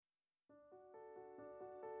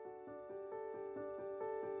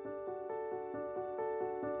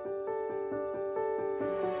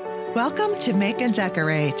Welcome to Make and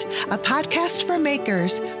Decorate, a podcast for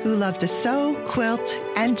makers who love to sew, quilt,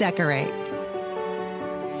 and decorate.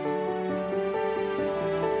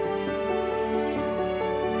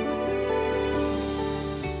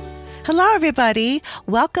 Hello, everybody.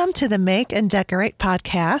 Welcome to the Make and Decorate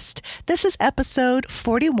podcast. This is episode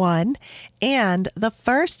 41 and the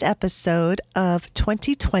first episode of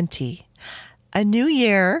 2020. A new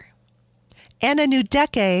year and a new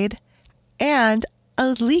decade and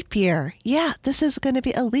a leap year. Yeah, this is going to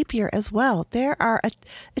be a leap year as well. There's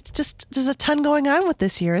a ton going on with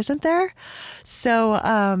this year, isn't there? So,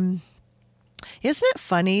 isn't it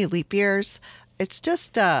funny, leap years? It's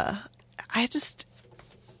just, I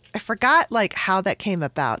forgot like how that came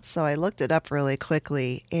about. So I looked it up really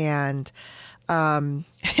quickly and,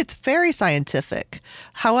 it's very scientific.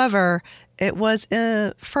 However, it was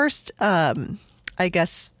first,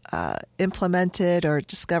 implemented or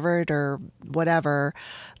discovered or whatever,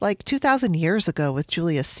 like 2,000 years ago with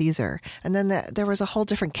Julius Caesar. And then there was a whole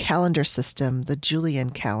different calendar system, the Julian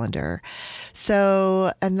calendar.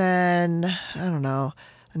 So, and then, I don't know,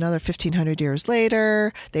 another 1,500 years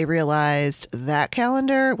later, they realized that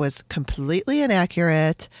calendar was completely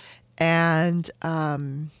inaccurate. And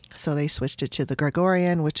so they switched it to the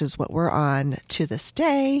Gregorian, which is what we're on to this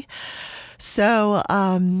day. So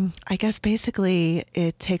I guess basically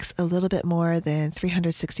it takes a little bit more than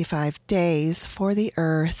 365 days for the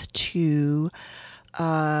Earth to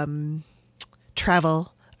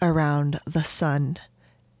travel around the sun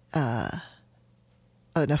in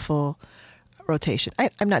a full rotation.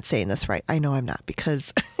 I'm not saying this right. I know I'm not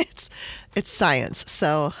because it's science.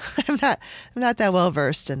 So I'm not that well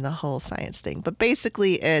versed in the whole science thing. But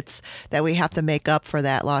basically it's that we have to make up for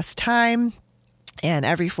that lost time. And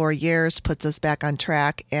every 4 years puts us back on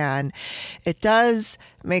track. And it does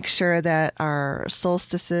make sure that our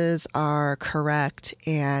solstices are correct.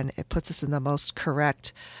 And it puts us in the most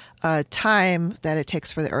correct time that it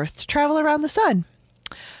takes for the Earth to travel around the sun.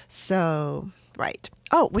 So, right.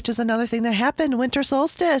 Oh, which is another thing that happened, winter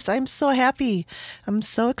solstice. I'm so happy. I'm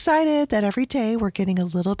so excited that every day we're getting a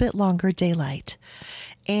little bit longer daylight.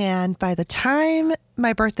 And by the time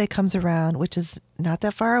my birthday comes around, which is not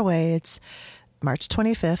that far away, it's March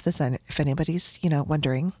 25th, if anybody's,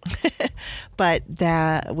 wondering, but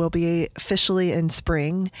that will be officially in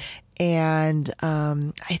spring. And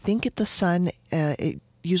I think the sun, it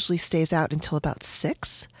usually stays out until about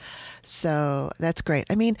 6. So that's great.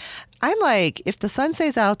 I mean, I'm like, if the sun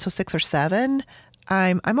stays out till 6 or 7,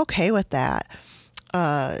 I'm okay with that.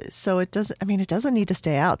 So it doesn't need to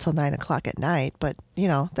stay out till 9 o'clock at night, but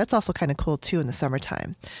that's also kind of cool too in the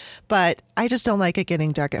summertime. But I just don't like it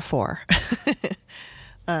getting dark at 4.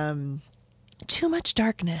 Too much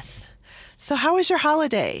darkness. So how was your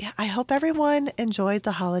holiday? I hope everyone enjoyed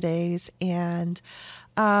the holidays, and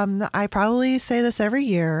I probably say this every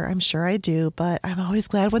year. I'm sure I do, but I'm always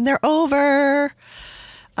glad when they're over,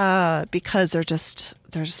 because they're just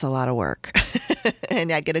a lot of work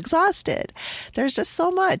and I get exhausted. There's just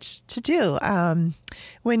so much to do.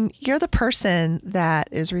 When you're the person that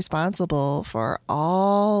is responsible for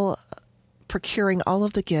procuring all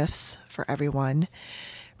of the gifts for everyone,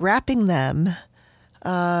 wrapping them,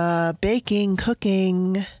 baking,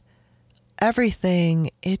 cooking,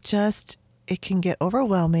 everything, it can get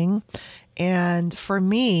overwhelming. And for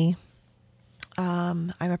me,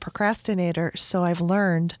 I'm a procrastinator, so I've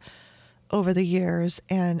learned over the years,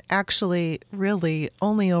 and actually really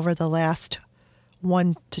only over the last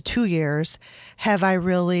 1 to 2 years have I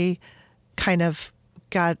really kind of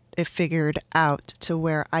got it figured out to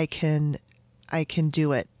where I can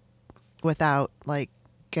do it without like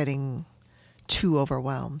getting too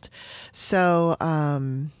overwhelmed. So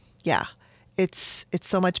yeah, it's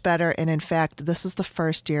so much better. And in fact, this is the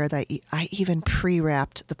first year that I even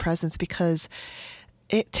pre-wrapped the presents, because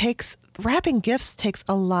wrapping gifts takes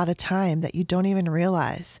a lot of time that you don't even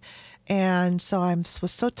realize. And so I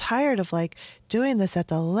was so tired of like doing this at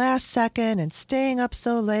the last second and staying up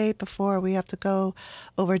so late before we have to go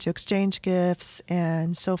over to exchange gifts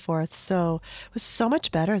and so forth. So it was so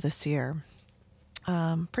much better this year.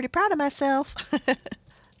 Pretty proud of myself.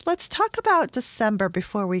 Let's talk about December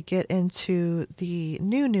before we get into the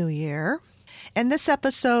new year. And this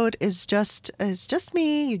episode is just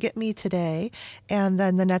me. You get me today. And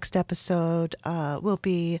then the next episode will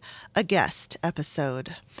be a guest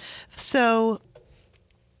episode. So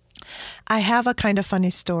I have a kind of funny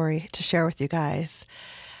story to share with you guys.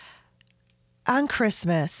 On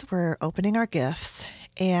Christmas, we're opening our gifts,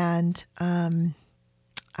 and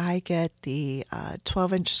I get the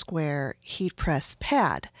 12-inch square heat press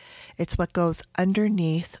pad. It's what goes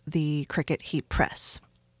underneath the Cricut heat press.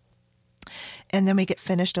 And then we get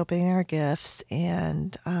finished opening our gifts,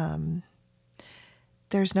 and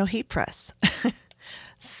there's no heat press.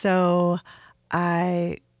 So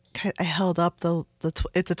I held up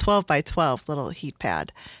it's a 12 by 12 little heat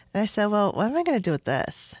pad. And I said, well, what am I going to do with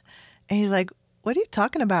this? And he's like, what are you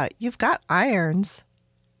talking about? You've got irons.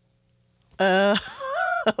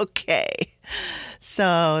 Okay.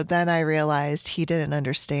 So then I realized he didn't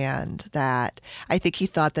understand that. I think he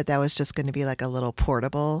thought that was just going to be like a little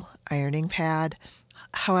portable ironing pad.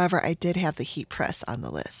 However, I did have the heat press on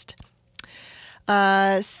the list.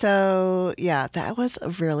 So yeah, that was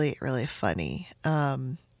really, really funny.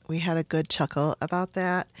 We had a good chuckle about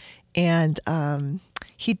that. And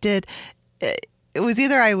he did. It was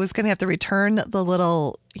either I was going to have to return the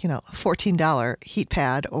little, $14 heat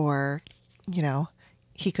pad, or,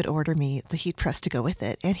 he could order me the heat press to go with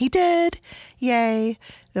it. And he did. Yay.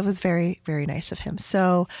 That was very, very nice of him.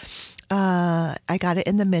 So I got it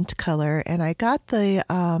in the mint color, and I got the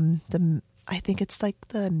I think it's like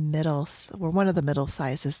the middle, or one of the middle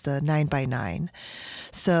sizes, the 9x9.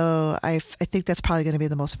 So I think that's probably going to be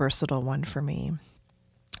the most versatile one for me.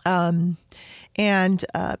 And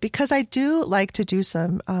because I do like to do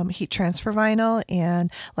some heat transfer vinyl,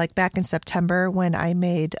 and like back in September when I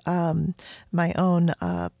made my own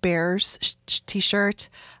Bears t-shirt,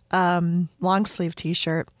 long sleeve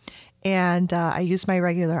t-shirt, and I used my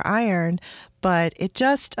regular iron, but it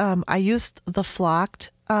just, I used the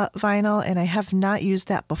flocked vinyl, and I have not used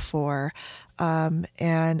that before.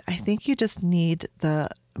 And I think you just need the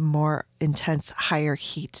more intense, higher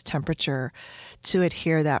heat temperature to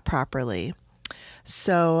adhere that properly.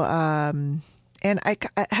 So, and I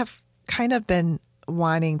have kind of been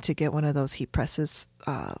wanting to get one of those heat presses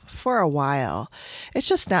for a while. It's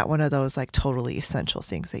just not one of those like totally essential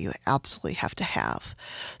things that you absolutely have to have.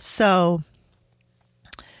 So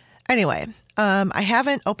anyway, I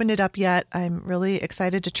haven't opened it up yet. I'm really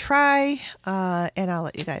excited to try, and I'll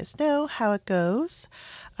let you guys know how it goes.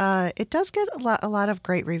 It does get a lot of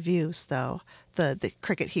great reviews, though. The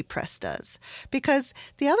Cricut heat press does, because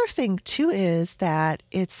the other thing too is that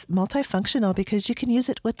it's multifunctional, because you can use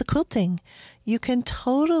it with the quilting. You can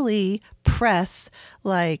totally press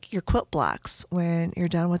like your quilt blocks when you're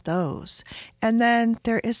done with those. And then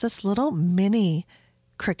there is this little mini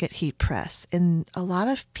Cricut heat press, and a lot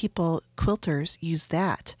of people, quilters, use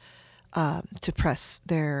that to press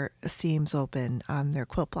their seams open on their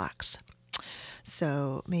quilt blocks.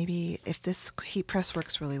 So maybe if this heat press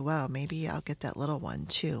works really well, maybe I'll get that little one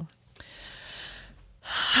too.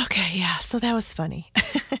 Okay, yeah, so that was funny.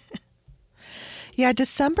 Yeah,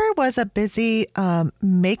 December was a busy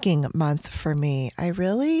making month for me. I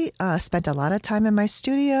really spent a lot of time in my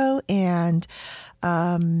studio, and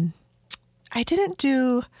I didn't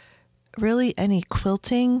do really any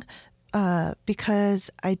quilting because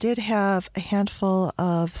I did have a handful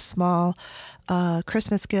of small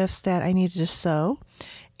Christmas gifts that I needed to sew.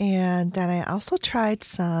 And then I also tried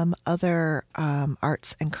some other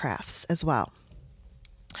arts and crafts as well.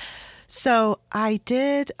 So I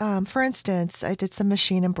did, for instance, I did some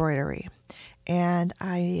machine embroidery, and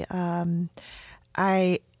I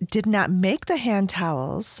did not make the hand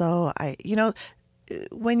towels. So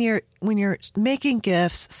when you're making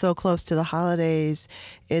gifts so close to the holidays,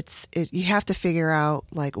 you have to figure out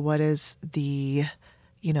like what is the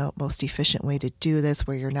most efficient way to do this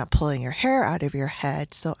where you're not pulling your hair out of your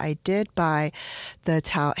head. So I did buy the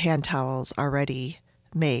hand towels already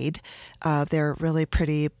made. They're really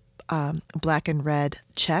pretty black and red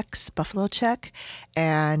checks, buffalo check,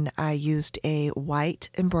 and I used a white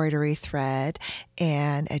embroidery thread,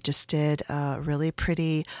 and I just did a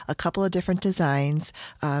couple of different designs.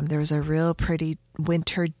 There was a real pretty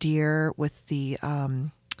winter deer with the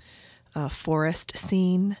forest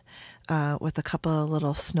scene with a couple of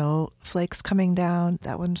little snowflakes coming down.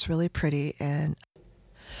 That one's really pretty, and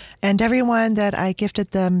everyone that I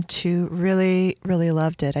gifted them to really, really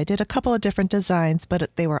loved it. I did a couple of different designs,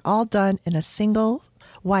 but they were all done in a single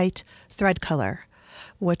white thread color,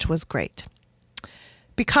 which was great.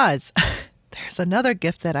 Because there's another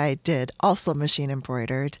gift that I did, also machine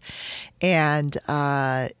embroidered, and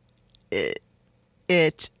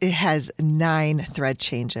it has 9 thread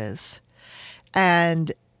changes.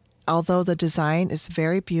 And although the design is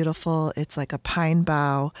very beautiful, it's like a pine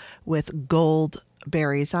bough with gold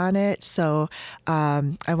berries on it. So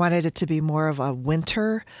I wanted it to be more of a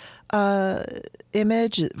winter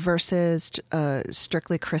image versus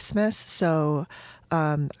strictly Christmas. So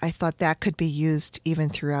I thought that could be used even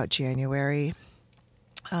throughout January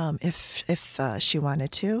if she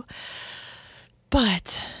wanted to.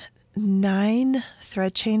 But 9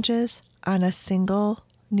 thread changes on a single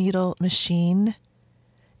needle machine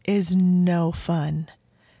is no fun.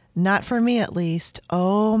 Not for me, at least.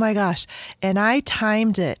 Oh my gosh. And I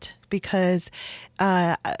timed it because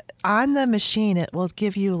on the machine, it will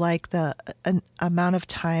give you like an amount of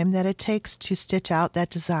time that it takes to stitch out that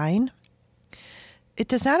design. It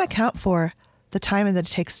does not account for the time that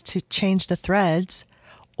it takes to change the threads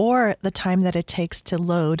or the time that it takes to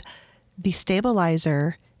load the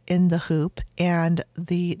stabilizer in the hoop and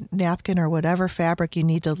the napkin or whatever fabric you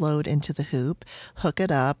need to load into the hoop, hook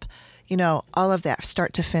it up, all of that,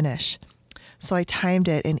 start to finish. So I timed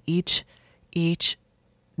it, and each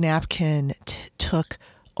napkin took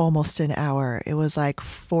almost an hour. It was like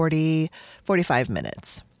 45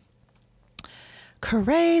 minutes.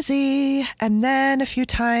 Crazy. And then a few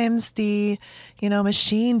times the,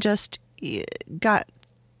 machine just got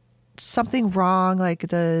something wrong, like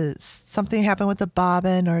something happened with the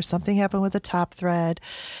bobbin or something happened with the top thread,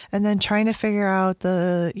 and then trying to figure out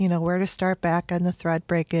where to start back on the thread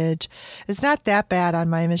breakage. It's not that bad on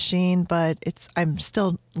my machine, but I'm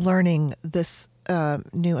still learning this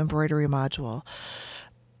new embroidery module.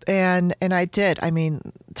 And I did.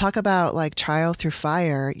 Talk about like trial through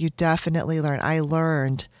fire. You definitely learn. I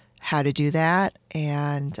learned how to do that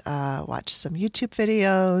and watched some YouTube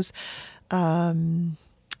videos.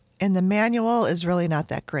 And the manual is really not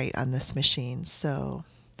that great on this machine, so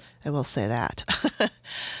I will say that.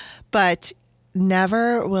 But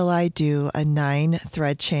never will I do a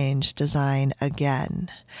 9-thread change design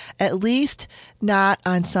again. At least not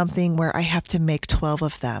on something where I have to make 12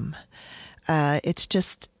 of them. It's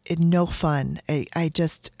just no fun. I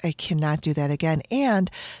cannot do that again.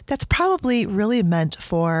 And that's probably really meant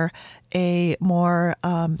for a more,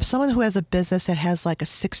 someone who has a business that has like a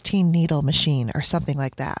 16 needle machine or something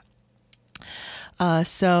like that.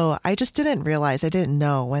 So I just didn't realize, I didn't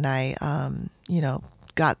know when I,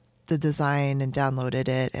 got the design and downloaded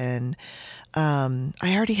it. And I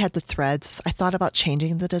already had the threads. I thought about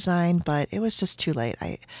changing the design, but it was just too late.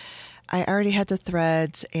 I already had the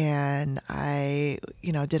threads, and I,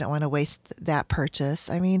 didn't want to waste that purchase.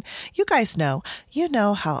 You guys know,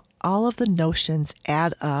 how all of the notions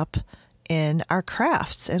add up in our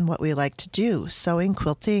crafts and what we like to do. Sewing,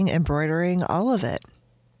 quilting, embroidering, all of it.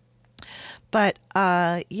 But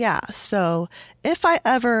so if I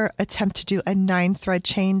ever attempt to do a 9-thread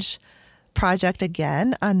change project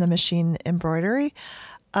again on the machine embroidery,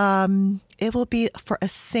 it will be for a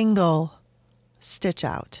single stitch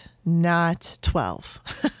out, not 12.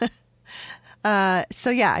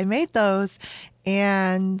 I made those.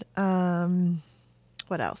 And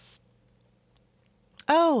what else?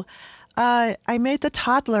 Oh, I made the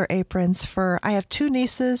toddler aprons I have 2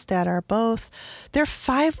 nieces that are they're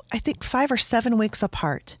 5 or 7 weeks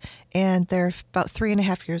apart, and they're about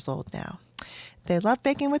 3.5 years old now. They love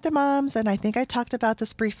baking with their moms, and I think I talked about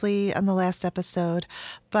this briefly on the last episode,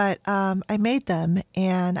 but I made them,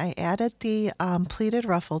 and I added the pleated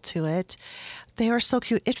ruffle to it. They were so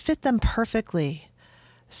cute. It fit them perfectly.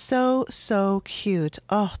 So cute.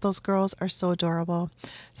 Oh, those girls are so adorable.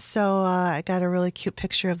 So I got a really cute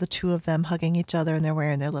picture of the 2 of them hugging each other, and they're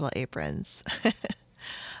wearing their little aprons.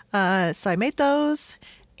 So I made those,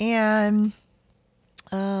 and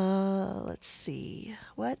let's see,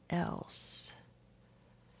 what else?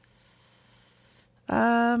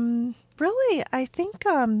 Really, I think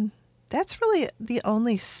that's really the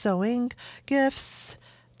only sewing gifts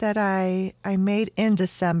that I made in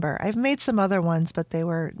December. I've made some other ones, but they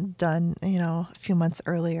were done, a few months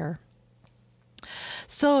earlier.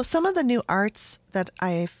 So some of the new arts that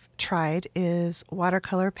I've tried is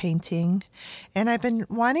watercolor painting, and I've been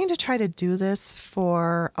wanting to try to do this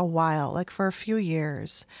for a while, like for a few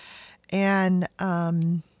years. And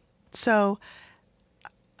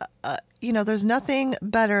there's nothing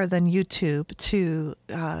better than YouTube to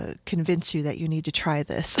convince you that you need to try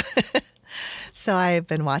this. So I've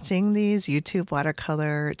been watching these YouTube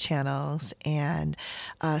watercolor channels, and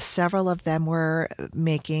several of them were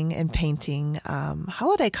making and painting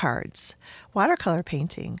holiday cards, watercolor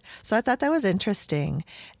painting. So I thought that was interesting,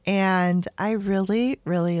 and I really,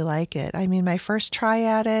 really like it. My first try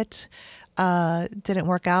at it didn't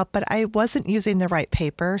work out, but I wasn't using the right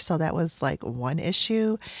paper, so that was like one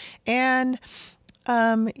issue. And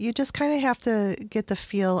you just kind of have to get the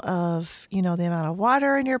feel of, the amount of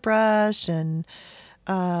water in your brush and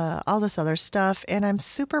all this other stuff. And I'm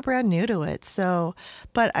super brand new to it.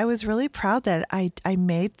 But I was really proud that I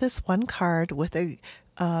made this one card with a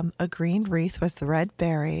green wreath with red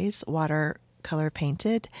berries, watercolor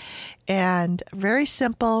painted, and very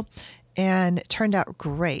simple. And it turned out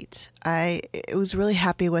great. I was really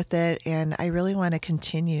happy with it, and I really want to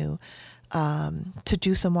continue to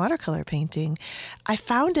do some watercolor painting. I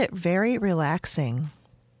found it very relaxing.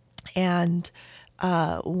 And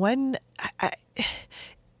when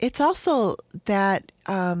it's also that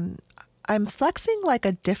I'm flexing like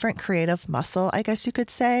a different creative muscle, I guess you could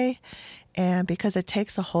say. And because it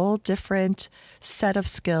takes a whole different set of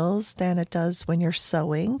skills than it does when you're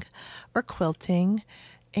sewing or quilting.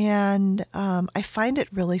 And I find it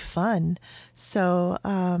really fun. So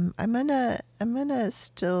I'm gonna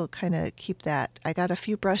still kind of keep that. I got a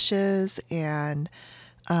few brushes and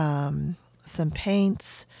some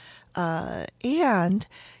paints, and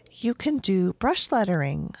you can do brush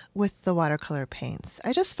lettering with the watercolor paints.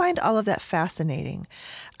 I just find all of that fascinating.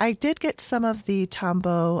 I did get some of the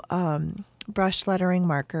Tombow brush lettering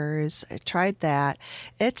markers. I tried that.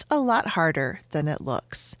 It's a lot harder than it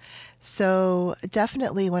looks. So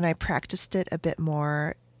definitely when I practiced it a bit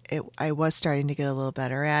more, I was starting to get a little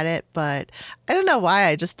better at it, but I don't know why.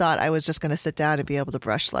 I just thought I was just going to sit down and be able to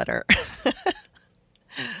brush letter.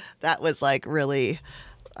 That was like really,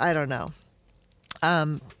 I don't know.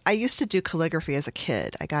 I used to do calligraphy as a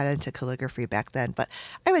kid. I got into calligraphy back then, but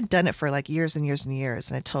I haven't done it for like years and years and years,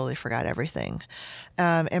 and I totally forgot everything.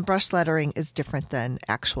 And brush lettering is different than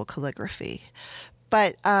actual calligraphy.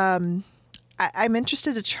 But I'm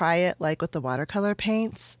interested to try it like with the watercolor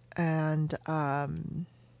paints. And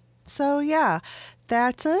so, yeah,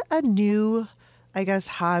 that's a new, I guess,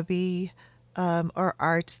 hobby or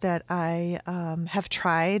art that I have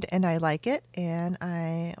tried, and I like it, and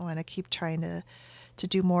I want to keep trying to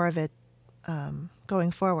do more of it going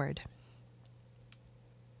forward.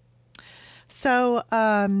 So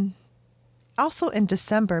also in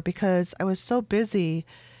December, because I was so busy,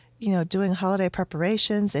 doing holiday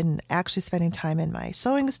preparations and actually spending time in my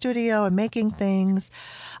sewing studio and making things,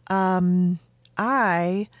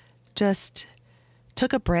 I just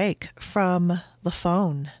took a break from the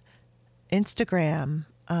phone, Instagram,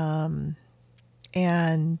 and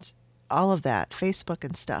all of that, Facebook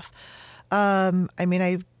and stuff.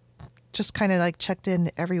 I just kind of like checked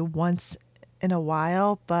in every once in a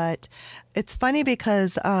while, but it's funny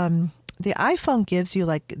because the iPhone gives you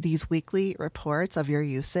like these weekly reports of your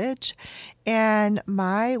usage, and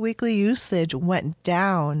my weekly usage went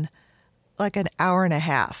down like an hour and a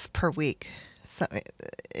half per week. So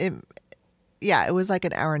it was like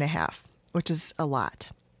an hour and a half, which is a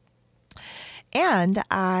lot. And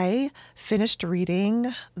I finished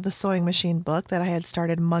reading the sewing machine book that I had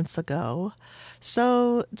started months ago.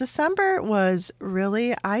 So December was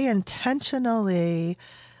really, I intentionally,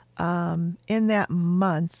 in that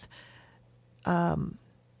month,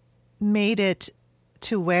 made it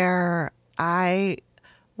to where I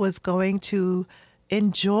was going to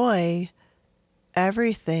enjoy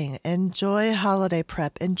everything, enjoy holiday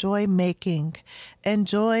prep, enjoy making,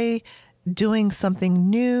 enjoy doing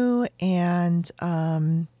something new, and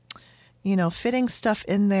fitting stuff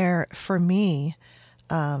in there for me,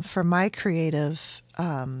 for my creative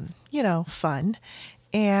fun.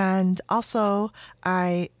 And also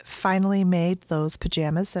I finally made those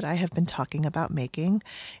pajamas that I have been talking about making,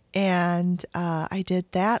 and I did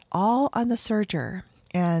that all on the serger.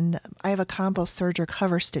 And I have a combo serger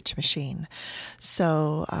cover stitch machine,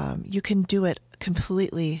 so you can do it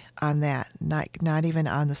completely on that, not even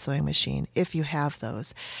on the sewing machine if you have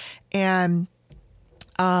those. And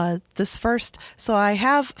so I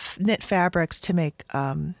have knit fabrics to make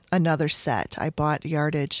another set. I bought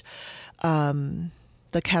yardage,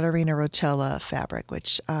 the Caterina Roccella fabric,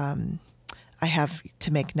 which I have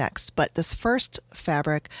to make next. But this first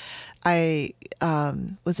fabric I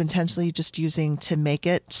was intentionally just using to make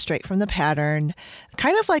it straight from the pattern,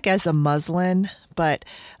 kind of like as a muslin, but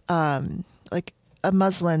like a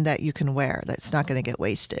muslin that you can wear that's not going to get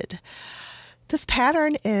wasted. This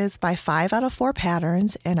pattern is by 5 out of 4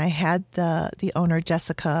 patterns, and I had the owner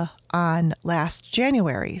Jessica on last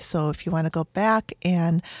January. So if you want to go back,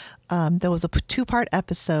 and there was a 2-part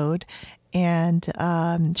episode,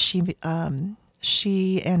 and she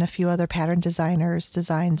and a few other pattern designers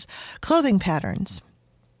designs clothing patterns.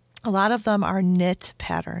 A lot of them are knit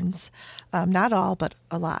patterns, not all, but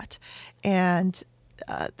a lot. And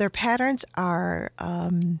their patterns are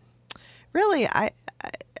really,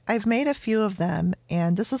 I've made a few of them,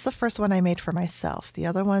 and this is the first one I made for myself. The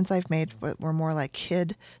other ones I've made were more like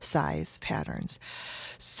kid size patterns.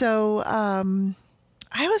 So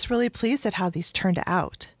I was really pleased at how these turned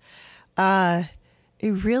out. I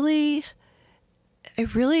really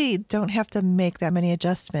don't have to make that many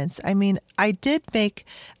adjustments. I mean, I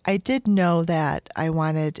did know that I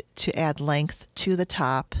wanted to add length to the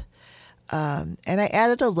top. And I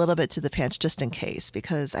added a little bit to the pants just in case,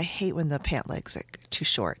 because I hate when the pant legs are too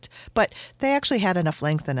short. But they actually had enough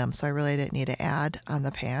length in them, so I really didn't need to add on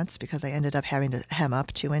the pants, because I ended up having to hem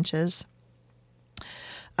up 2 inches.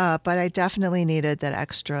 But I definitely needed that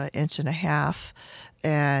extra 1.5 inches,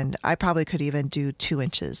 and I probably could even do 2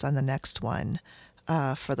 inches on the next one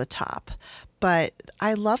for the top. But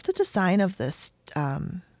I love the design of this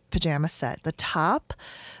pajama set. The top,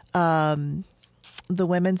 the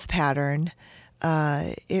women's pattern,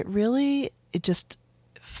 it just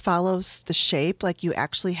follows the shape. Like you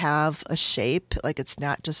actually have a shape, like it's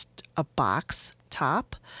not just a box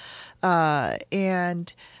top.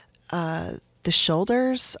 And the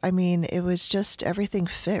shoulders, I mean, it was just everything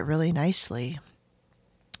fit really nicely.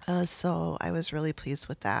 So I was really pleased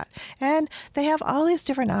with that. And they have all these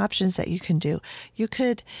different options that you can do. You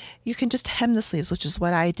can just hem the sleeves, which is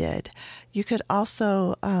what I did. You could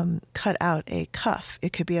also cut out a cuff.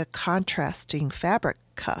 It could be a contrasting fabric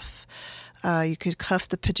cuff. You could cuff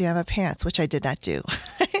the pajama pants, which I did not do.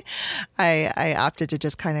 I opted to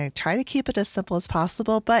just kind of try to keep it as simple as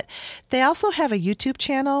possible. But they also have a YouTube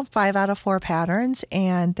channel, 5 out of 4 patterns,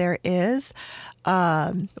 and there is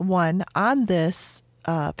one on this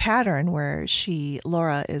pattern where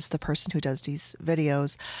Laura is the person who does these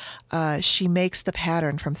videos. She makes the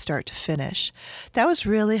pattern from start to finish. That was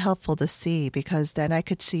really helpful to see, because then I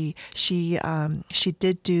could see she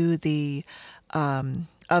did do the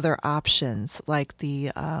other options, like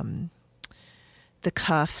the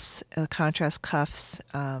cuffs, contrast cuffs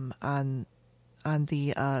on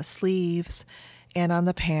the sleeves and on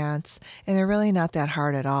the pants, and they're really not that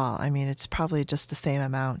hard at all. I mean, it's probably just the same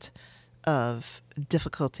amount of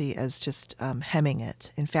difficulty as just hemming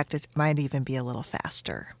it. In fact, it might even be a little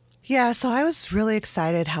faster. Yeah, so I was really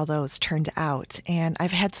excited how those turned out, and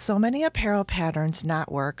I've had so many apparel patterns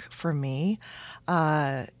not work for me,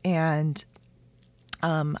 and in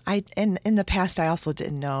the past I also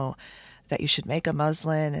didn't know that you should make a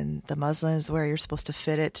muslin, and the muslin is where you're supposed to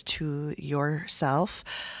fit it to yourself,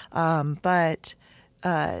 but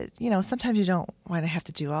sometimes you don't want to have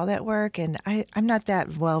to do all that work, and I'm not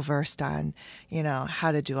that well versed on,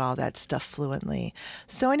 how to do all that stuff fluently.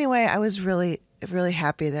 So anyway, I was really, really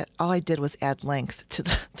happy that all I did was add length to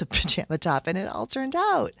the pajama top, and it all turned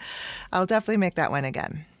out. I'll definitely make that one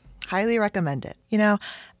again. Highly recommend it.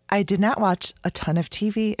 I did not watch a ton of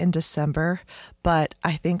TV in December, but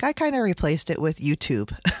I think I kind of replaced it with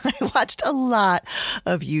YouTube. I watched a lot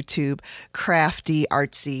of YouTube, crafty,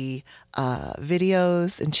 artsy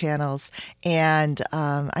videos and channels. And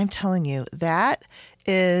I'm telling you, that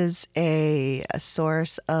is a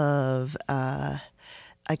source of,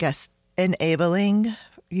 enabling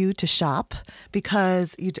you to shop,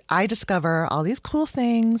 because I discover all these cool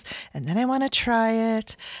things, and then I want to try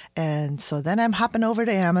it, and so then I'm hopping over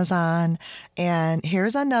to Amazon, and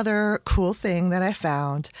here's another cool thing that I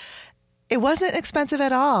found. It wasn't expensive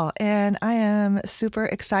at all, and I am super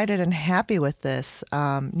excited and happy with this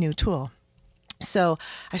new tool. So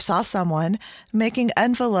I saw someone making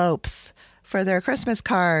envelopes for their Christmas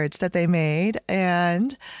cards that they made,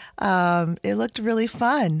 and it looked really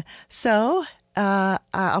fun. So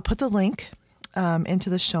I'll put the link into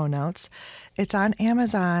the show notes. It's on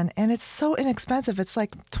Amazon, and it's so inexpensive. It's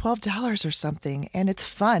like $12 or something, and it's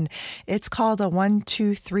fun. It's called a 1,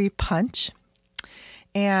 2, 3 punch,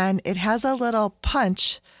 and it has a little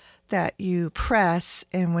punch that you press,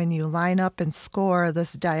 and when you line up and score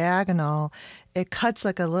this diagonal, it cuts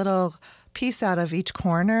like a little piece out of each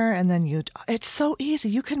corner, and then it's so easy.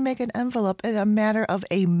 You can make an envelope in a matter of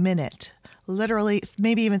a minute. Literally,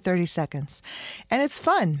 maybe even 30 seconds. And it's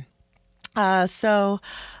fun. And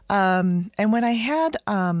when I had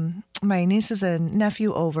my nieces and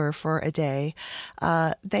nephew over for a day,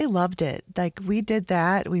 they loved it. Like, we did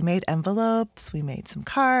that. We made envelopes, we made some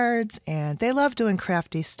cards, and they love doing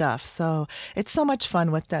crafty stuff. So it's so much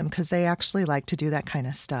fun with them, because they actually like to do that kind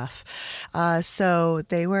of stuff. So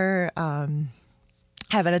they were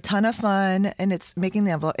having a ton of fun, and it's making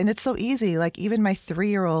the envelope, and it's so easy. Like, even my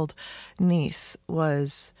 3-year-old niece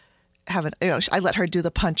was having, I let her do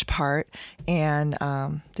the punch part, and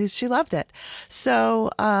she loved it.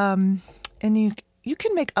 So, and you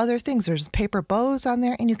can make other things. There's paper bows on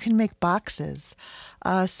there, and you can make boxes.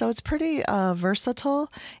 So it's pretty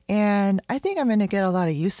versatile, and I think I'm going to get a lot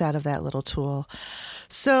of use out of that little tool.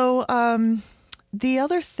 So the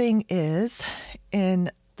other thing is,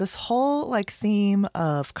 in this whole theme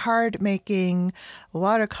of card making,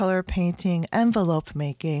 watercolor painting, envelope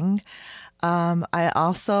making, I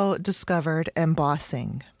also discovered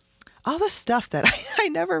embossing. All the stuff that I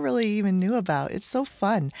never really even knew about. It's so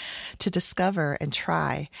fun to discover and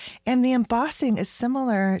try. And the embossing is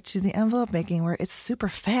similar to the envelope making, where it's super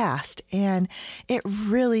fast, and it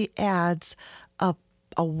really adds a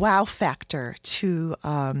a wow factor to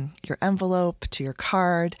your envelope, to your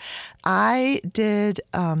card. I've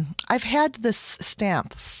had this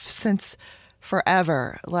stamp since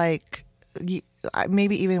forever, like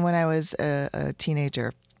maybe even when I was a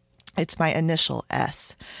teenager. It's my initial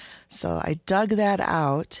S. So I dug that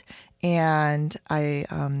out, and I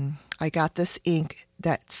got this ink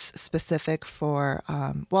that's specific for,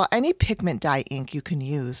 any pigment dye ink you can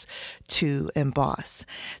use to emboss.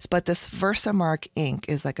 But this Versamark ink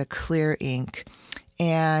is like a clear ink.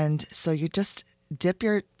 And so you just dip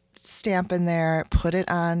your stamp in there, put it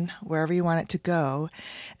on wherever you want it to go,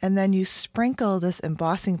 and then you sprinkle this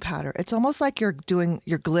embossing powder. It's almost like you're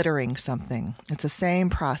glittering something. It's the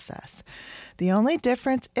same process. The only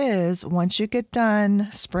difference is once you get done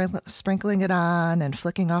sprinkling it on and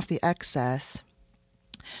flicking off the excess,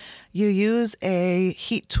 you use a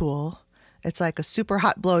heat tool. It's like a super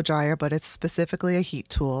hot blow dryer, but it's specifically a heat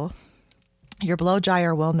tool. Your blow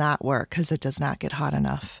dryer will not work because it does not get hot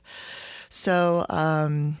enough. So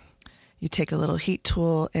you take a little heat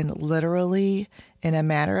tool, and literally in a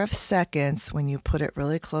matter of seconds, when you put it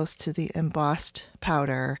really close to the embossed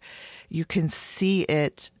powder, you can see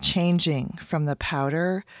it changing from the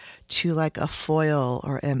powder to like a foil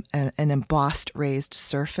or an embossed raised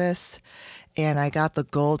surface. And I got the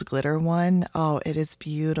gold glitter one. Oh, it is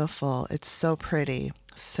beautiful. It's so pretty.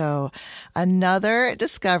 So another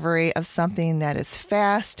discovery of something that is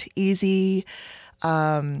fast, easy,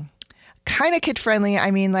 kind of kid friendly.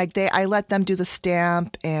 I mean, like I let them do the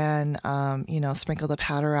stamp and, sprinkle the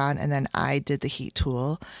powder on, and then I did the heat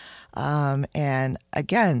tool. And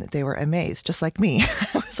again, they were amazed, just like me. I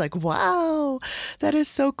was like, wow, that is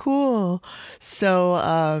so cool.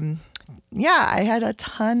 So, I had a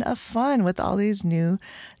ton of fun with all these new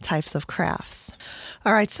types of crafts.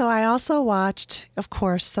 All right. So I also watched, of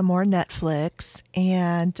course, some more Netflix,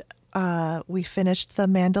 and, we finished The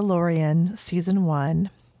Mandalorian season 1.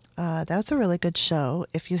 That was a really good show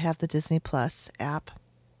if you have the Disney Plus app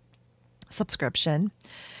subscription.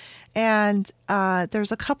 And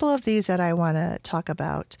there's a couple of these that I want to talk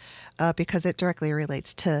about because it directly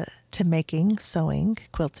relates to making, sewing,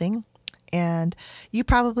 quilting. And you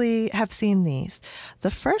probably have seen these.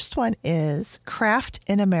 The first one is Craft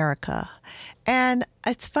in America. And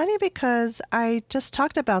it's funny because I just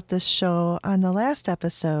talked about this show on the last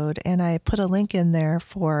episode, and I put a link in there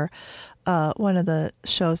for one of the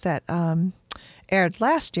shows that aired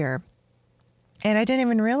last year. And I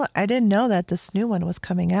didn't know that this new one was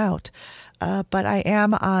coming out. But I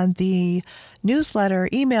am on the newsletter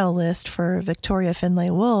email list for Victoria Finlay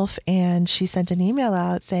Wolf, and she sent an email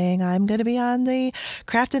out saying I'm going to be on the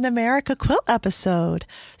Craft in America quilt episode.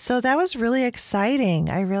 So that was really exciting.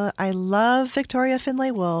 I love Victoria Finlay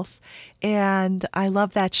Wolf, and I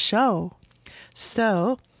love that show.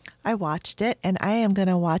 So I watched it, and I am going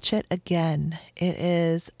to watch it again. It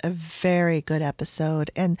is a very good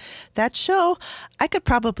episode. And that show, I could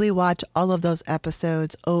probably watch all of those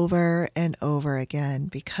episodes over and over again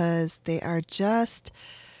because they are just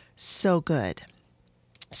so good.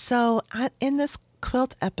 So in this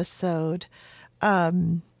quilt episode,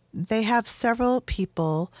 they have several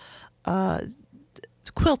people,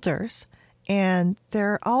 quilters, and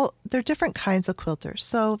they're different kinds of quilters.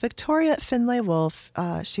 So Victoria Finlay Wolf,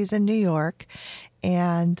 she's in New York,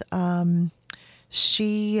 and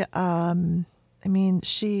she is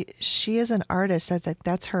an artist.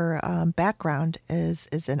 That's her background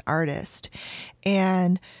is an artist,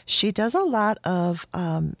 and she does a lot of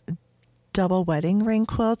double wedding ring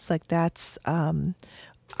quilts. Like that's I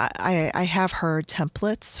have her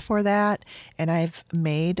templates for that, and I've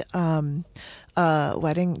made double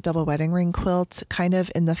wedding ring quilt kind of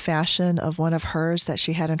in the fashion of one of hers that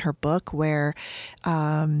she had in her book, where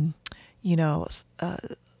part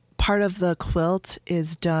of the quilt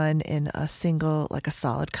is done in a single, like a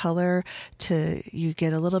solid color, you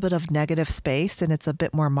get a little bit of negative space, and it's a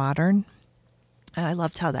bit more modern. And I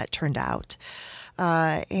loved how that turned out.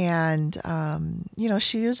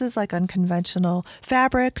 She uses like unconventional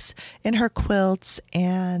fabrics in her quilts,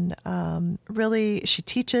 and really she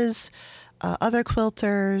teaches other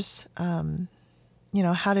quilters,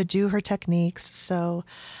 how to do her techniques. So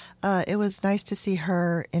it was nice to see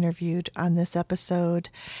her interviewed on this episode.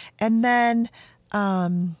 And then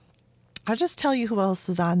I'll just tell you who else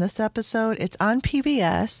is on this episode. It's on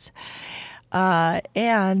PBS.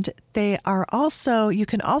 And they are also, you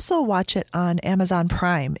can also watch it on Amazon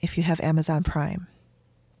Prime if you have Amazon Prime.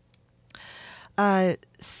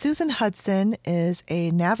 Susan Hudson is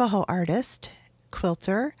a Navajo artist,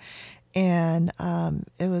 quilter, and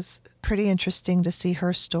it was pretty interesting to see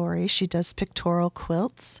her story. She does pictorial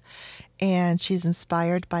quilts, and she's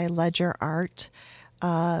inspired by ledger art. She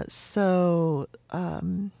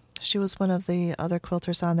was one of the other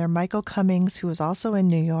quilters on there. Michael Cummings, who is also in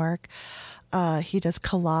New York, he does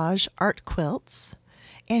collage art quilts,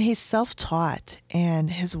 and he's self-taught,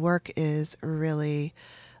 and his work is really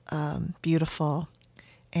beautiful.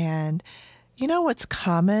 And you know what's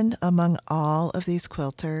common among all of these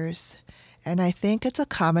quilters, and I think it's a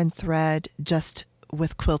common thread just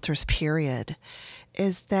with quilters, period,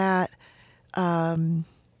 is that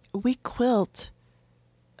we quilt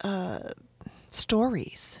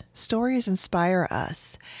stories. Stories inspire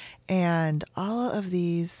us. And all of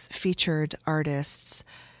these featured artists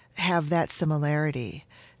have that similarity.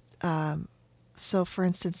 So, for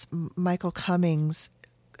instance, Michael Cummings,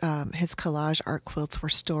 his collage art quilts were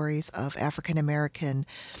stories of African American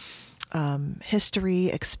history,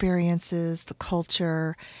 experiences, the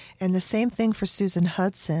culture. And the same thing for Susan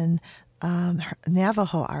Hudson,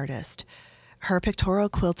 Navajo artist. Her pictorial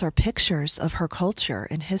quilts are pictures of her culture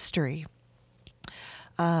and history.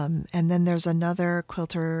 And then there's another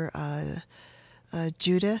quilter,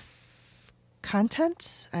 Judith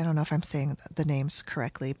Content. I don't know if I'm saying the names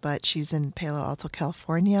correctly, but she's in Palo Alto,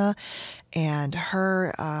 California. And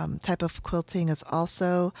her type of quilting is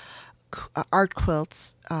also art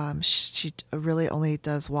quilts. She really only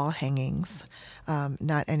does wall hangings,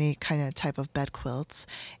 not any kind of type of bed quilts.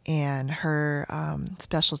 And her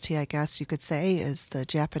specialty, I guess you could say, is the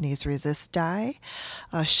Japanese resist dye,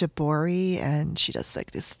 shibori, and she does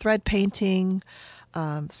like this thread painting.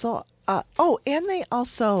 And they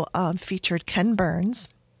also featured Ken Burns.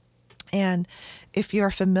 And if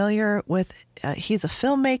you're familiar with, he's a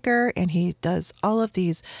filmmaker, and he does all of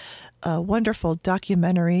these wonderful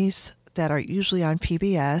documentaries that are usually on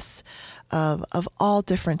PBS of all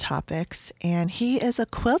different topics. And he is a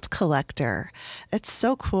quilt collector. It's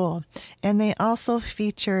so cool. And they also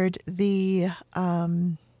featured the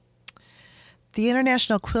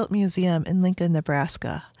International Quilt Museum in Lincoln,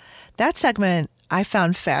 Nebraska. That segment I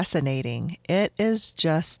found fascinating. It is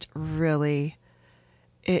just really,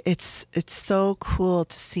 it's so cool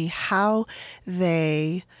to see how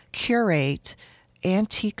they curate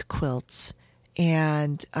antique quilts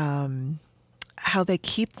and how they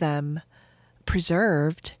keep them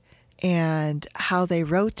preserved and how they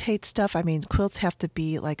rotate stuff. I mean, quilts have to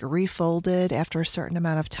be like refolded after a certain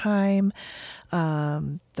amount of time.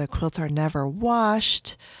 The quilts are never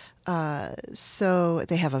washed. So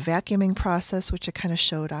they have a vacuuming process, which I kind of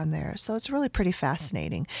showed on there. So it's really pretty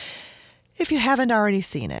fascinating if you haven't already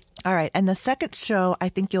seen it. All right. And the second show I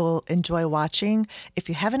think you'll enjoy watching, if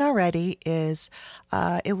you haven't already, is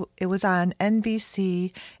it was on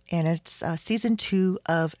NBC, and it's season 2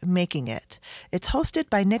 of Making It. It's hosted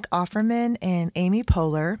by Nick Offerman and Amy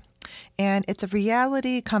Poehler. And it's a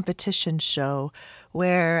reality competition show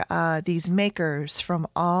where these makers from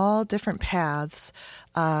all different paths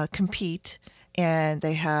compete, and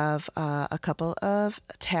they have a couple of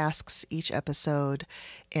tasks each episode.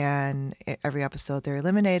 And every episode they're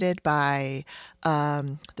eliminated by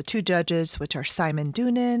the 2 judges, which are Simon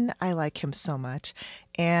Doonan. I like him so much.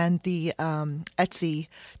 And the Etsy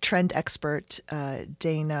trend expert,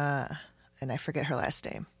 Dana, and I forget her last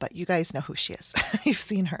name, but you guys know who she is. You've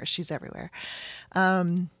seen her. She's everywhere.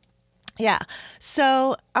 Yeah.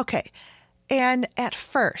 So, okay. And at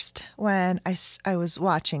first, when I was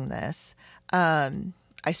watching this,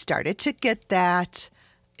 I started to get that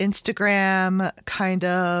Instagram kind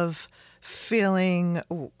of feeling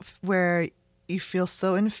where you feel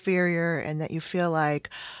so inferior and that you feel like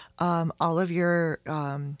all of your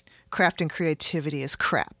craft and creativity is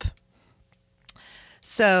crap.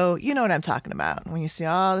 So you know what I'm talking about when you see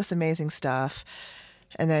all this amazing stuff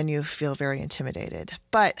and then you feel very intimidated.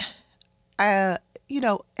 But, as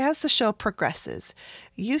the show progresses,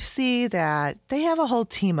 you see that they have a whole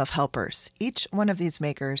team of helpers. Each one of these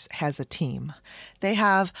makers has a team. They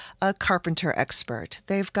have a carpenter expert.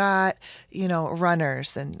 They've got,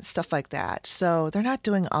 runners and stuff like that. So they're not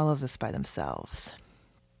doing all of this by themselves.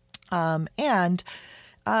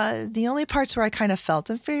 The only parts where I kind of felt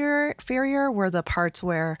inferior were the parts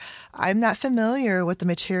where I'm not familiar with the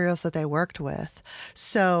materials that they worked with.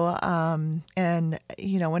 So,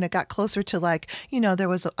 when it got closer to there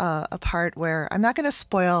was a part where I'm not going to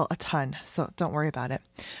spoil a ton, so don't worry about it.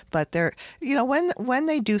 But there, when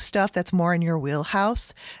they do stuff that's more in your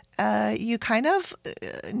wheelhouse, you kind of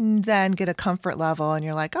then get a comfort level and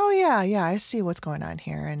you're like, oh yeah, I see what's going on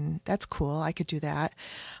here. And that's cool. I could do that.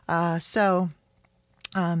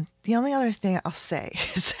 The only other thing I'll say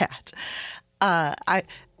is that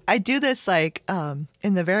I do this in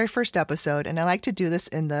the very first episode, and I like to do this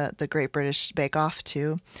in the Great British Bake Off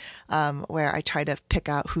too, where I try to pick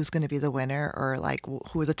out who's going to be the winner or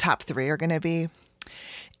who the top 3 are going to be.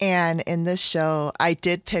 And in this show, I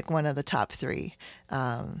did pick one of the top three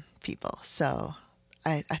people. So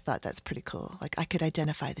I thought that's pretty cool. Like I could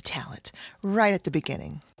identify the talent right at the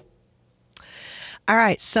beginning. All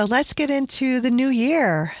right, so let's get into the new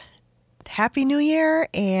year. Happy New Year.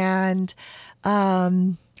 And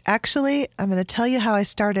actually, I'm going to tell you how I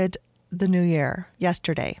started the new year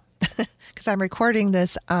yesterday because I'm recording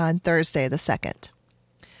this on Thursday, the 2nd.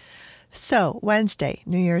 So Wednesday,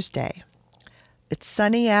 New Year's Day. It's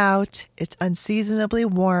sunny out. It's unseasonably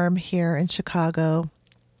warm here in Chicago,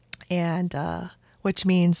 and which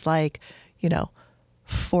means 40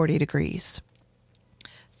 degrees,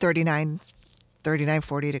 39,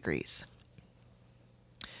 40 degrees.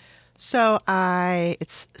 So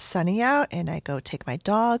it's sunny out, and I go take my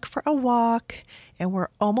dog for a walk, and we're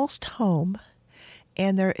almost home,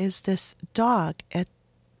 and there is this dog at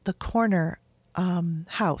the corner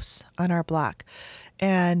house on our block.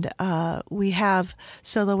 And so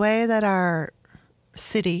the way that our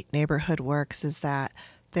city neighborhood works is that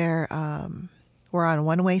we're on a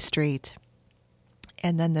one-way street,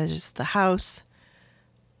 and then there's the house,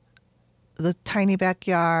 the tiny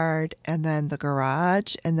backyard, and then the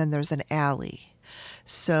garage, and then there's an alley.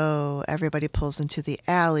 So everybody pulls into the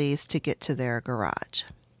alleys to get to their garage.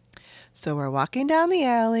 So we're walking down the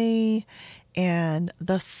alley, and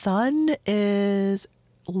the sun is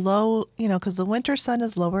low, because the winter sun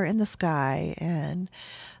is lower in the sky. And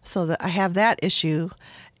so I have that issue.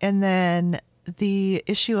 And then the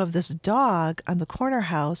issue of this dog on the corner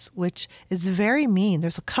house, which is very mean.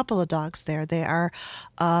 There's a couple of dogs there. They are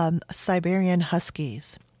Siberian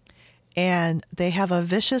Huskies, and they have a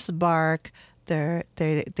vicious bark.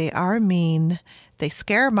 They are mean. They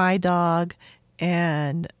scare my dog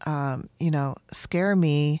and, scare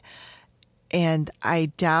me. And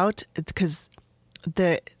I doubt, because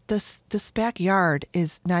this backyard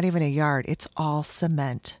is not even a yard, it's all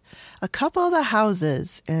cement. A couple of the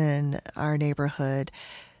houses in our neighborhood,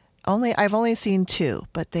 I've only seen two,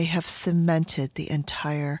 but they have cemented the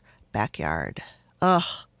entire backyard. Ugh.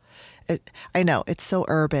 I know it's so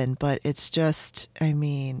urban, but it's just, I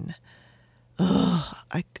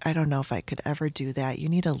don't know if I could ever do that. You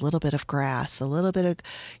need a little bit of grass, a little bit of,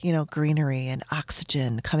 greenery and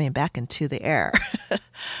oxygen coming back into the air.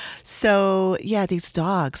 So yeah, these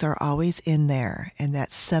dogs are always in there, and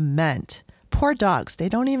that cement. Poor dogs, they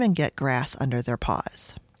don't even get grass under their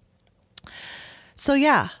paws. So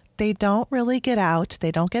yeah, they don't really get out.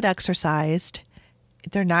 They don't get exercised.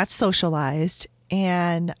 They're not socialized,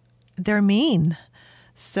 and they're mean.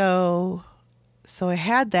 So I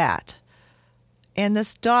had that. And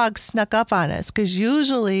this dog snuck up on us because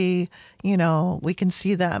usually, we can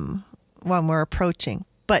see them when we're approaching.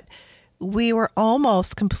 But we were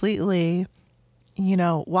almost completely,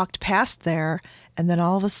 walked past there. And then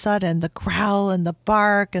all of a sudden the growl and the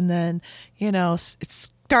bark, and then, it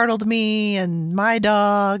startled me and my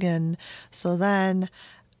dog. And so then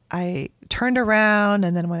I turned around,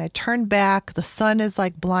 and then when I turned back, the sun is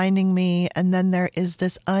blinding me. And then there is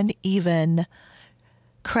this uneven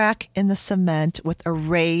crack in the cement with a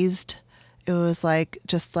raised, it was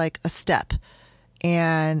just like a step,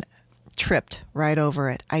 and tripped right over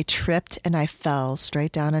it. I tripped and I fell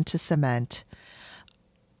straight down into cement.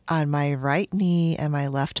 On my right knee and my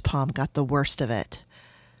left palm got the worst of it.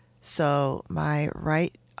 So my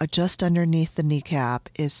right, just underneath the kneecap,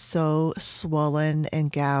 is so swollen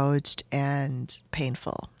and gouged and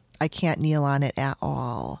painful. I can't kneel on it at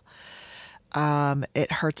all.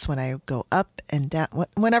 It hurts when I go up and down.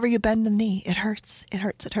 Whenever you bend the knee, it hurts. It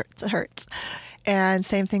hurts. It hurts. It hurts. And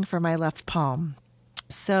same thing for my left palm.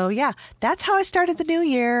 So yeah, that's how I started the new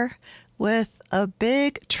year, with a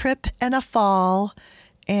big trip and a fall,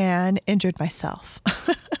 and injured myself.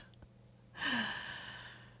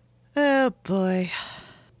 Oh boy.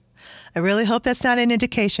 I really hope that's not an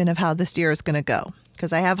indication of how this year is going to go,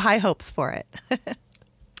 because I have high hopes for it.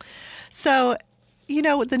 So,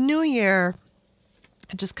 the new year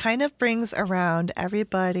just kind of brings around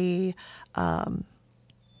everybody,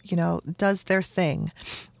 does their thing.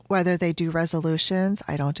 Whether they do resolutions,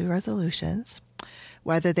 I don't do resolutions.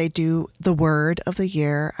 Whether they do the word of the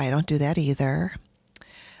year, I don't do that either.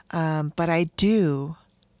 But I do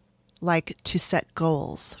like to set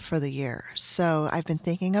goals for the year. So I've been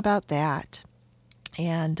thinking about that.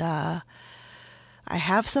 And I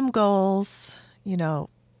have some goals,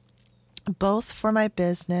 both for my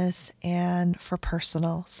business and for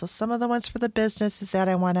personal. So some of the ones for the business is that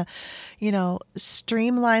I want to,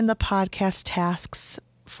 streamline the podcast tasks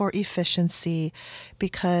for efficiency,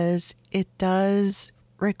 because it does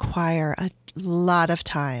require a lot of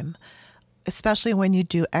time, especially when you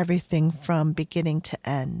do everything from beginning to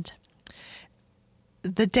end.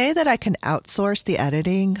 the day that I can outsource the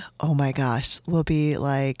editing, oh my gosh, will be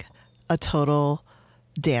like a total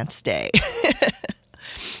dance day.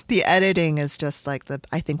 The editing is just like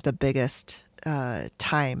I think the biggest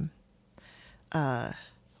time,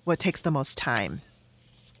 what takes the most time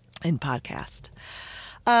in podcast.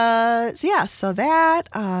 So that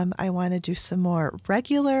I want to do some more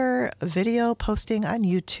regular video posting on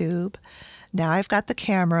YouTube. Now I've got the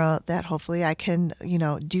camera that hopefully I can,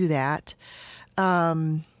 do that.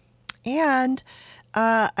 And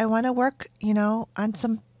I want to work, on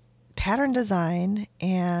some pattern design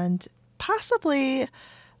and possibly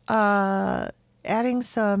adding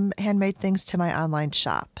some handmade things to my online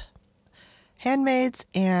shop. Handmaids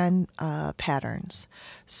and patterns.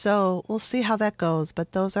 So we'll see how that goes.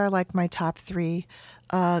 But those are like my top 3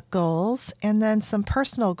 goals. And then some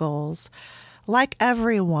personal goals. Like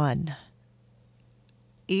everyone,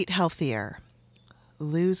 eat healthier,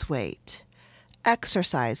 lose weight,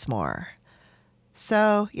 exercise more.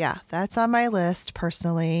 So yeah, that's on my list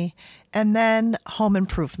personally. And then home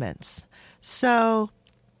improvements. So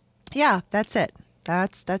yeah, that's it.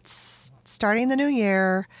 That's starting the new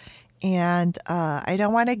year. And I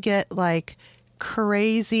don't want to get like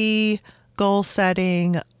crazy goal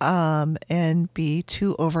setting and be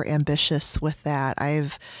too over ambitious with that.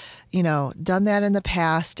 I've, done that in the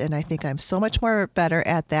past, and I think I'm so much more better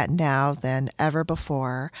at that now than ever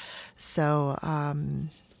before. So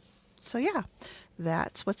yeah,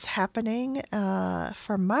 that's what's happening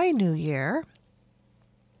for my new year.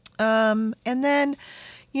 And then,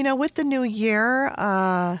 with the new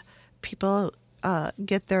year, people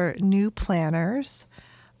get their new planners.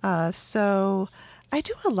 So I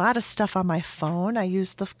do a lot of stuff on my phone. I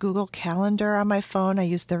use the Google Calendar on my phone. I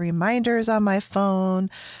use the reminders on my phone.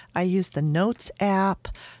 I use the Notes app.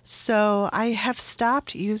 So I have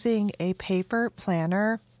stopped using a paper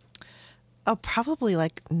planner, probably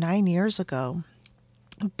like 9 years ago.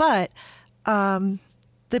 But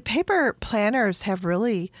the paper planners have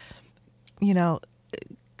really,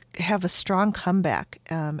 have a strong comeback.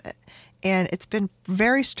 And it's been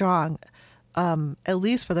very strong, at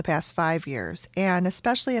least for the past 5 years, and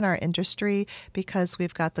especially in our industry because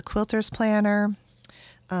we've got the Quilters Planner.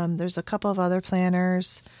 There's a couple of other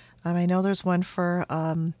planners. I know there's one for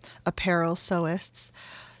apparel sewists.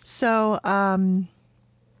 So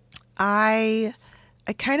I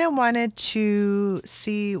kind of wanted to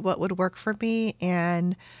see what would work for me,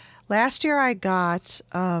 and last year I got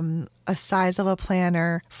a size of a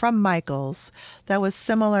planner from Michaels that was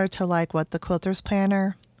similar to like what the Quilters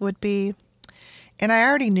Planner would be. And I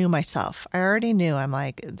already knew myself. I'm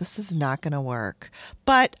like, this is not going to work.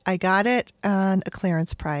 But I got it on a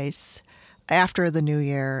clearance price after the new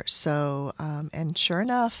year. So, and sure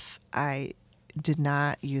enough, I did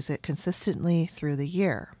not use it consistently through the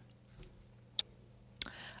year.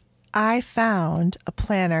 I found a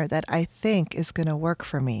planner that I think is going to work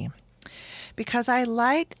for me because I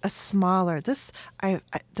like a smaller, this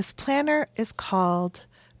planner is called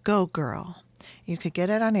Go Girl. You could get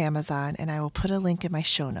it on Amazon, and I will put a link in my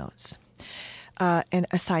show notes. And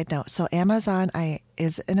a side note, so Amazon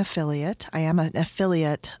is an affiliate. I am an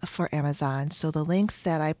affiliate for Amazon. So the links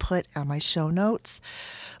that I put on my show notes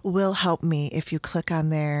will help me if you click on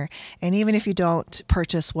there. And even if you don't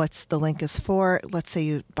purchase what the link is for, let's say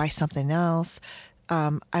you buy something else,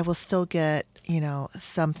 I will still get,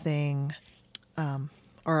 something,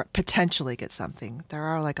 or potentially get something. There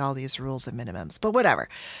are like all these rules and minimums, but whatever.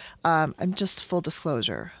 I'm just full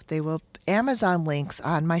disclosure. Amazon links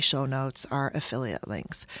on my show notes are affiliate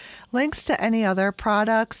links. Links to any other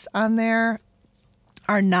products on there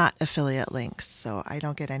are not affiliate links. So I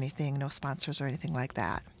don't get anything, no sponsors or anything like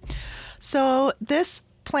that. So this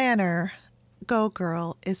planner, Go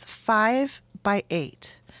Girl, is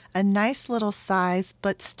 5x8, a nice little size,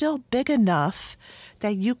 but still big enough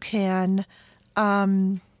that you can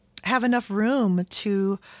have enough room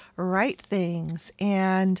to write things.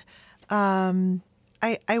 And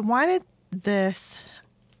I wanted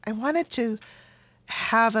to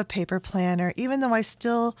have a paper planner, even though I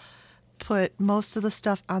still put most of the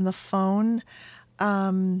stuff on the phone.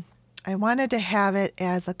 I wanted to have it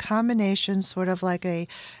as a combination, sort of like a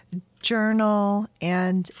journal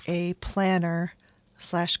and a planner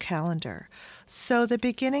 / calendar. So the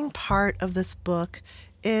beginning part of this book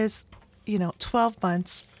is 12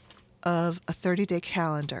 months of a 30-day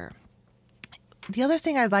calendar. The other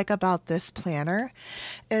thing I like about this planner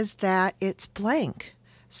is that it's blank.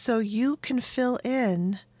 So you can fill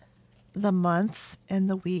in the months and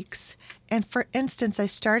the weeks. And for instance, I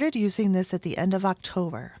started using this at the end of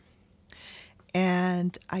October.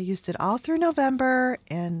 And I used it all through November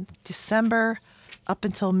and December up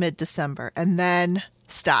until mid-December and then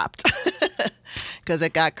stopped because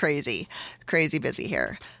it got crazy busy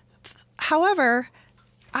here. However,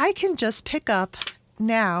 I can just pick up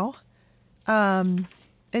now in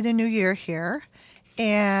the new year here.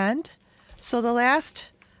 And so the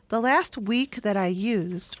last week that I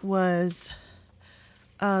used was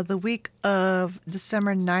the week of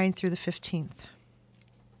December 9th through the 15th.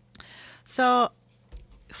 So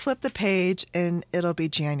flip the page and it'll be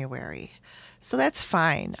January. So that's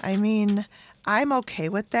fine. I mean, I'm okay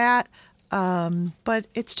with that. But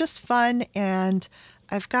it's just fun, and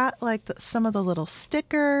I've got like some of the little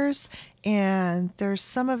stickers, and there's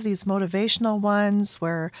some of these motivational ones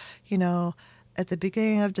where, at the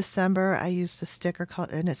beginning of December, I used a sticker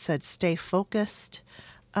and it said "Stay focused."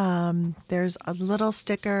 There's little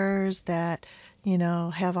stickers that,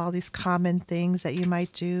 have all these common things that you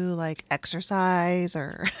might do, like exercise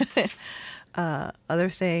or other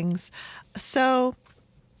things. So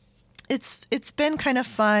it's been kind of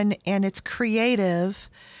fun, and it's creative.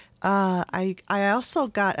 I also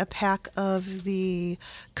got a pack of the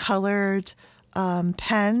colored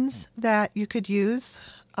pens that you could use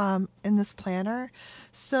in this planner.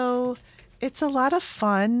 So it's a lot of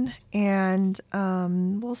fun, and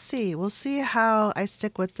we'll see how I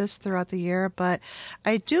stick with this throughout the year. But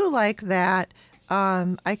I do like that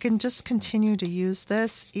I can just continue to use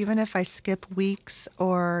this even if I skip weeks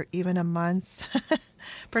or even a month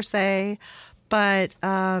per se. But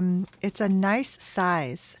it's a nice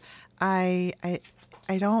size. I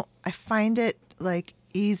find it like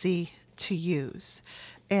easy to use,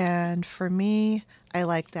 and for me, I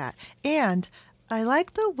like that. And I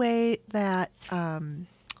like the way that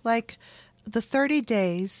like the 30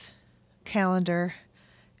 days calendar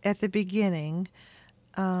at the beginning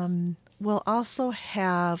will also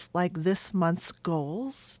have like this month's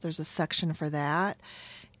goals. There's a section for that.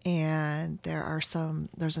 And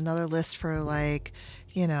there's another list for like,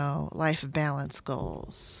 life balance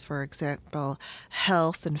goals. For example,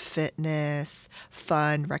 health and fitness,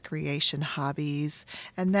 fun, recreation, hobbies.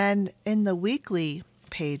 And then in the weekly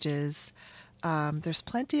pages, there's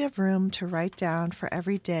plenty of room to write down for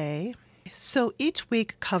every day. So each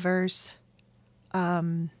week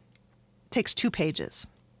takes 2 pages.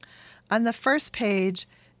 On the first page,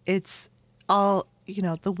 it's all,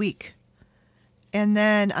 the week. And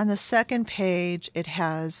then on the second page, it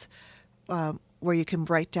has where you can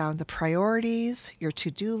write down the priorities, your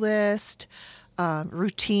to-do list,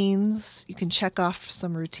 routines. You can check off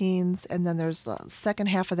some routines. And then there's the second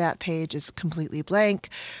half of that page is completely blank,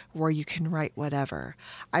 where you can write whatever.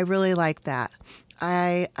 I really like that.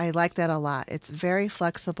 I like that a lot. It's very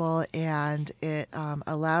flexible, and it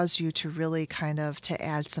allows you to really kind of to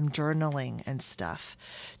add some journaling and stuff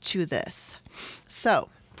to this. So,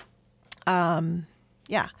 I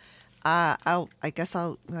guess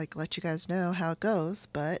I'll let you guys know how it goes,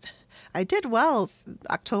 but I did well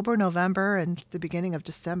October, November, and the beginning of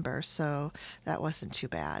December, so that wasn't too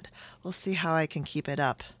bad. We'll see how I can keep it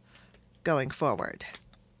up going forward.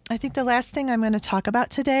 I think the last thing I'm going to talk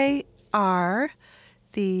about today are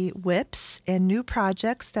the WIPs and new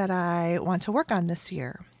projects that I want to work on this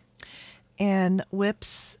year. And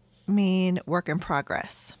WIPs mean work in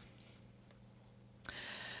progress.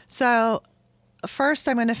 So first,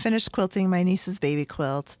 I'm going to finish quilting my niece's baby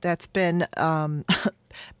quilt. That's been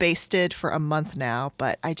basted for a month now,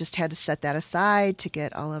 but I just had to set that aside to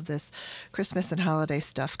get all of this Christmas and holiday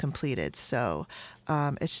stuff completed. So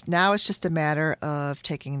it's just a matter of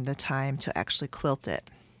taking the time to actually quilt it.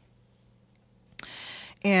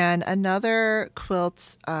 And another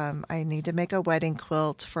quilt, I need to make a wedding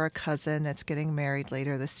quilt for a cousin that's getting married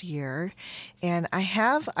later this year. And I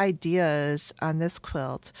have ideas on this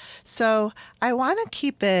quilt. So I want to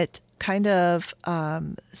keep it kind of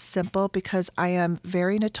simple, because I am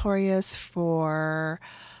very notorious for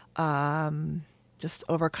just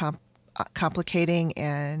complicating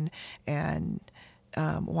and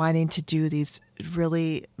wanting to do these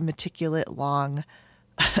really meticulous, long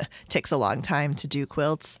takes a long time to do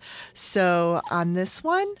quilts. So on this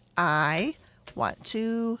one, I want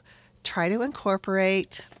to try to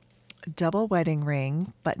incorporate double wedding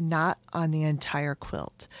ring, but not on the entire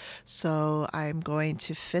quilt. So I'm going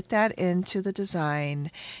to fit that into the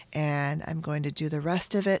design, and I'm going to do the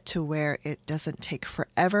rest of it to where it doesn't take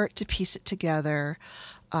forever to piece it together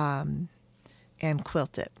and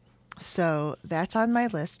quilt it. So that's on my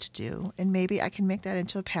list to do, and maybe I can make that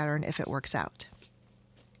into a pattern if it works out.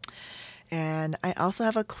 And I also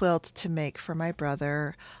have a quilt to make for my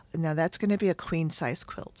brother. Now that's going to be a queen size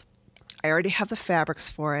quilt. I already have the fabrics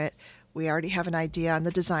for it. We already have an idea on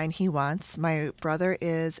the design he wants. My brother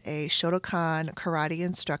is a Shotokan karate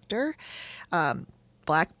instructor.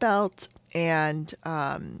 black belt, and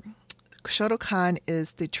Shotokan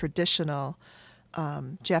is the traditional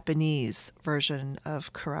Japanese version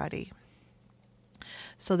of karate.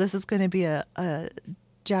 So this is going to be a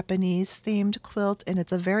Japanese themed quilt, and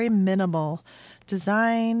it's a very minimal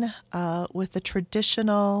design with the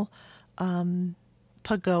traditional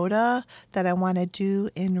pagoda that I want to do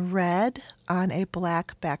in red on a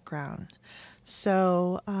black background.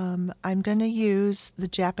 So I'm going to use the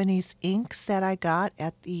Japanese inks that I got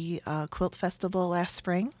at the Quilt Festival last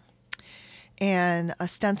spring, and a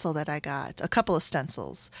stencil that I got, a couple of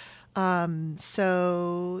stencils.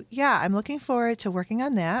 So yeah, I'm looking forward to working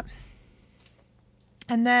on that.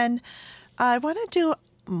 And then I want to do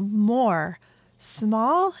more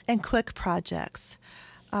small and quick projects.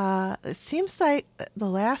 It seems like the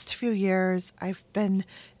last few years I've been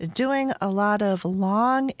doing a lot of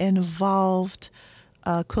long, involved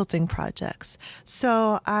quilting projects.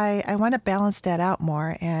 So I want to balance that out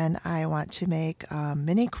more, and I want to make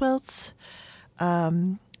mini quilts,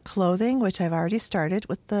 clothing, which I've already started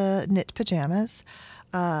with the knit pajamas,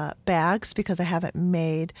 bags, because I haven't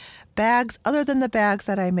made bags other than the bags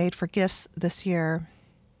that I made for gifts this year.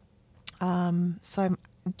 So I'm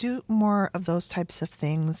do more of those types of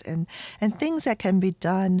things, and things that can be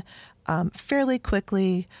done fairly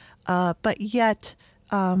quickly, but yet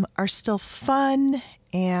are still fun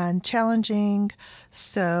and challenging.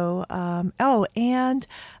 So, and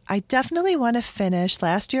I definitely want to finish.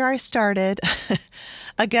 Last year I started,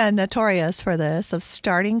 again, notorious for this, of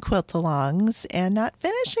starting quilt-alongs and not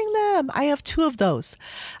finishing them. I have 2 of those.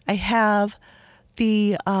 I have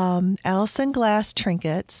the Allison Glass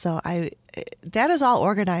trinket, so that is all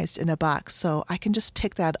organized in a box, so I can just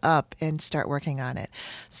pick that up and start working on it.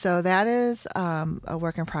 So that is a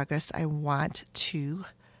work in progress I want to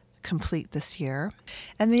complete this year.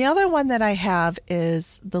 And the other one that I have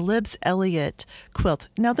is the Libs Elliott quilt.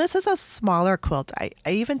 Now, this is a smaller quilt. I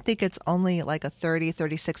even think it's only like a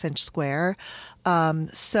 36 inch square.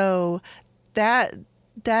 So that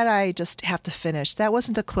I just have to finish. That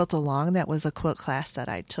wasn't a quilt along. That was a quilt class that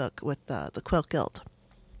I took with the Quilt Guild.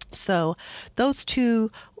 So those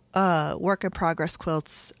 2 work in progress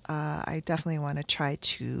quilts, I definitely want to try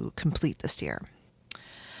to complete this year.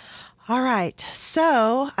 All right.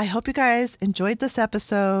 So I hope you guys enjoyed this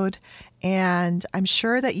episode, and I'm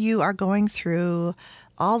sure that you are going through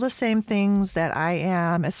all the same things that I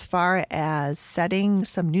am as far as setting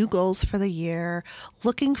some new goals for the year,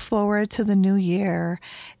 looking forward to the new year,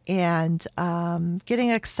 and getting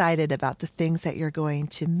excited about the things that you're going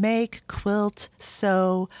to make, quilt,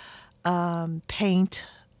 sew, paint,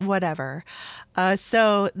 whatever.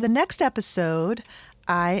 So the next episode,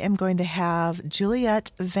 I am going to have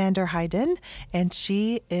Juliet Vanderheiden, and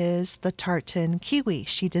she is the Tartan Kiwi.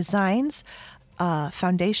 She designs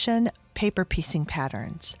foundation paper piecing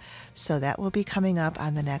patterns. So that will be coming up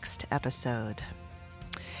on the next episode.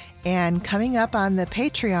 And coming up on the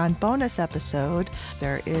Patreon bonus episode,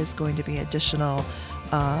 there is going to be additional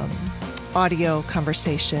audio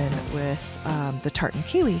conversation with the Tartan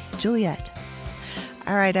Kiwi, Juliet.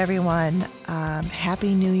 All right, everyone.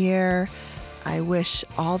 Happy New Year. I wish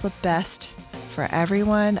all the best for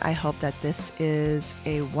everyone. I hope that this is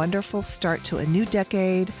a wonderful start to a new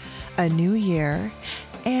decade, a new year,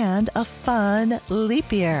 and a fun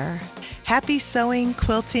leap year. Happy sewing,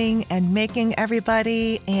 quilting, and making,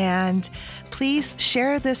 everybody. And please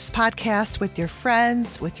share this podcast with your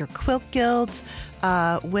friends, with your quilt guilds,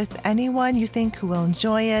 with anyone you think who will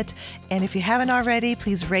enjoy it. And if you haven't already,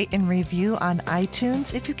 please rate and review on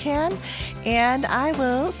iTunes if you can. And I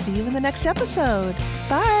will see you in the next episode.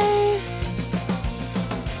 Bye.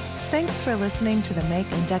 Thanks for listening to the Make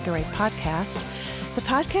and Decorate podcast. The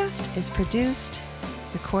podcast is produced,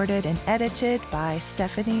 recorded, and edited by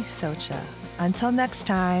Stephanie Socha. Until next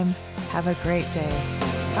time, have a great day.